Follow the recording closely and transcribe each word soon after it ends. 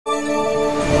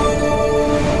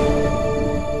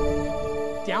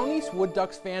Woods, Wood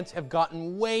Ducks fans have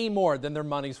gotten way more than their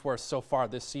money's worth so far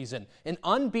this season. An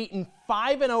unbeaten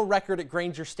 5-0 record at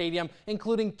Granger Stadium,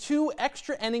 including 2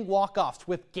 extra inning walk-offs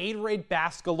with Gatorade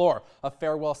Bass galore. A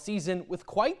farewell season with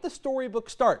quite the storybook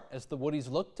start as the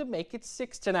Woodies look to make it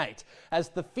 6 tonight. As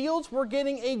the fields were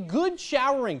getting a good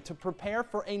showering to prepare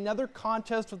for another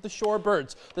contest with the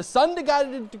Shorebirds. The sun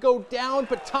decided to go down,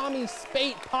 but Tommy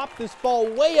Spate popped this ball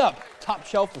way up. Top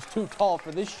shelf was too tall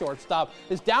for this shortstop.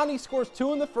 As Downey scores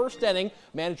 2 in the first inning,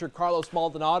 manager Carlos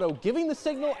Maldonado giving the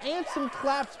signal and some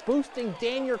claps, boosting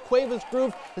Daniel Cueva's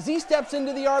groove as he steps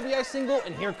into the RBI single,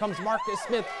 and here comes Marcus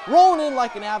Smith rolling in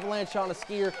like an avalanche on a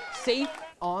skier, safe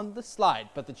on the slide.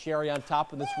 But the cherry on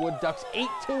top of this Wood Ducks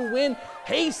 8-2 win,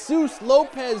 Jesus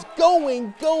Lopez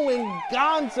going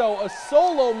gonzo, a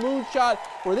solo moonshot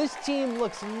where this team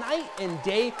looks night and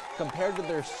day compared to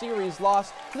their series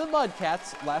loss to the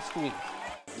Mudcats last week.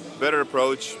 Better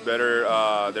approach, better,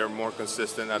 they're more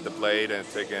consistent at the plate and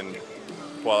taking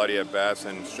quality at bats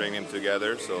and stringing them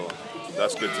together, so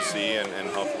that's good to see, and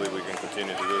hopefully we can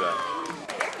continue to do that.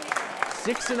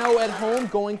 6-0 at home,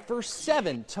 going for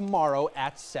 7 tomorrow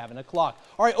at 7 o'clock.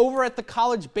 All right, over at the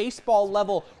college baseball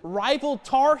level, rival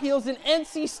Tar Heels and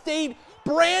NC State,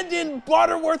 Brandon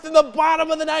Butterworth in the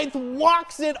bottom of the 9th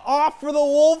walks it off for the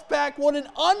Wolfpack. What an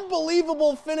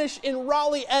unbelievable finish in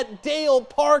Raleigh at Dale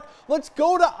Park. Let's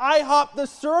go to IHOP. The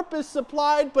syrup is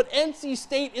supplied, but NC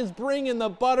State is bringing the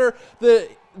butter. The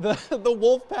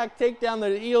Wolfpack take down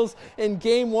the Eels in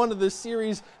game 1 of the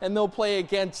series, and they'll play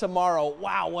again tomorrow.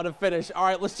 Wow, what a finish. All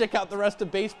right, let's check out the rest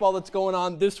of baseball that's going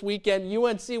on this weekend.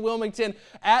 UNC Wilmington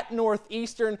at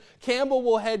Northeastern. Campbell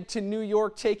will head to New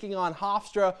York taking on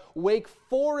Hofstra. Wake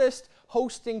Forest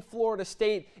hosting Florida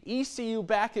State. ECU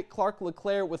back at Clark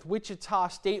LeClaire with Wichita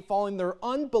State following their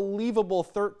unbelievable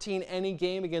 13-inning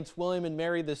game against William &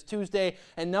 Mary this Tuesday.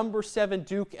 And number 7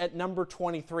 Duke at number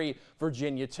 23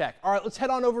 Virginia Tech. All right, let's head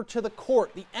on over to the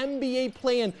court. The NBA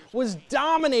play-in was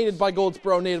dominated by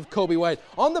Goldsboro native Kobe White.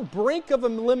 On the brink of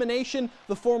elimination,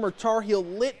 the former Tar Heel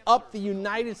lit up the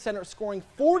United Center, scoring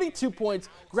 42 points,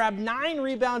 grabbed 9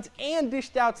 rebounds, and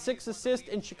dished out 6 assists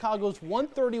in Chicago's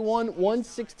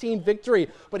 131-116 victory.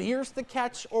 But here's the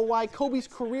catch, or why Kobe's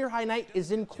career-high night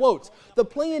is in quotes. The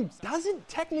play-in doesn't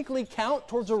technically count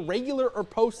towards a regular or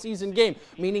postseason game,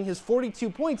 meaning his 42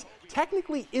 points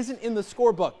technically isn't in the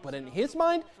scorebook, but in his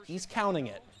mind, he's counting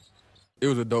it. It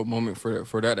was a dope moment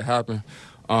for that to happen.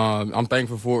 I'm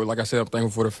thankful for it. Like I said, I'm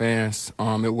thankful for the fans.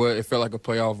 It felt like a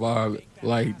playoff vibe.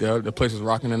 Like the place was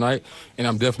rocking tonight, and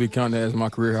I'm definitely counting that as my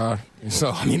career high. And so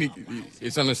I mean,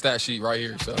 it's on the stat sheet right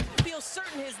here.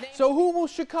 So who will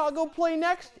Chicago play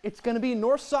next? It's going to be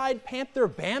Northside Panther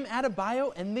Bam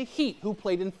Adebayo and the Heat, who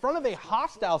played in front of a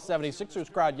hostile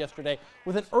 76ers crowd yesterday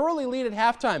with an early lead at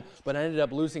halftime, but ended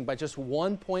up losing by just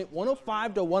 1 point,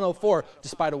 105-104,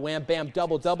 despite a wham-bam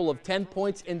double-double of 10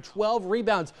 points and 12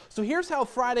 rebounds. So here's how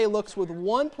Friday looks with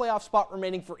 1 playoff spot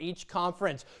remaining for each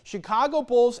conference. Chicago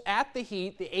Bulls at the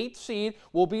Heat, the 8th seed,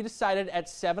 will be decided at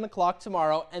 7 o'clock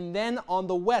tomorrow. And then on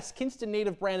the West, Kinston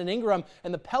native Brandon Ingram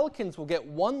and the Pelicans will get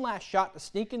one last shot to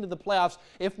sneak into the playoffs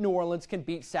if New Orleans can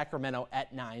beat Sacramento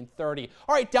at 9:30.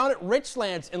 All right, down at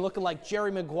Richlands and looking like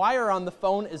Jerry Maguire on the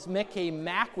phone is Mickey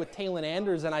Mack with Taylon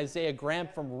Anders and Isaiah Graham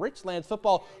from Richlands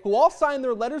football, who all signed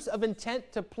their letters of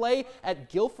intent to play at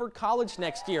Guilford College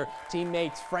next year.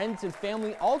 Teammates, friends, and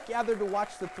family all gathered to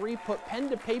watch the 3 put pen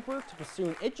to paper to pursue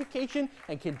an education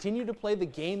and continue to play the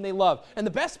game they love. And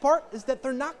the best part is that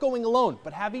they're not going alone,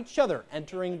 but have each other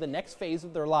entering the next phase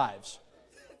of their lives.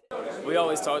 We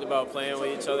always talked about playing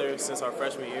with each other since our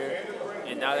freshman year,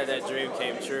 and now that that dream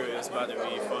came true, it's about to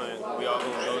be fun. We all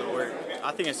gonna go to work.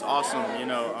 I think it's awesome,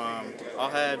 I'll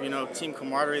have, team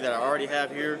camaraderie that I already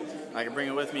have here. I can bring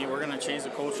it with me. We're gonna change the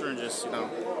culture and just,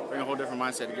 bring a whole different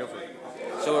mindset to Guilford.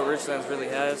 Show what Richlands really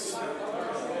has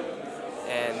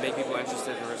and make people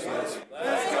interested in Richlands.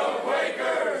 Let's go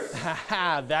Quakers!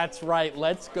 Haha, that's right.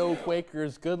 Let's go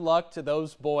Quakers. Good luck to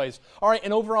those boys. All right,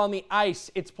 and over on the ice,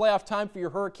 it's playoff time for your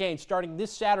Hurricanes. Starting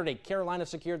this Saturday, Carolina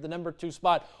secured the number 2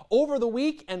 spot over the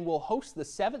week and will host the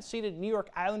 7th-seeded New York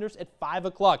Islanders at 5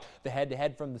 o'clock. The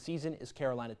head-to-head from the season is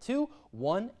Carolina 2,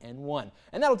 1-1.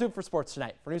 And that'll do it for sports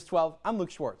tonight. For News 12, I'm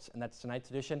Luke Schwartz, and that's tonight's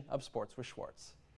edition of Sports with Schwartz.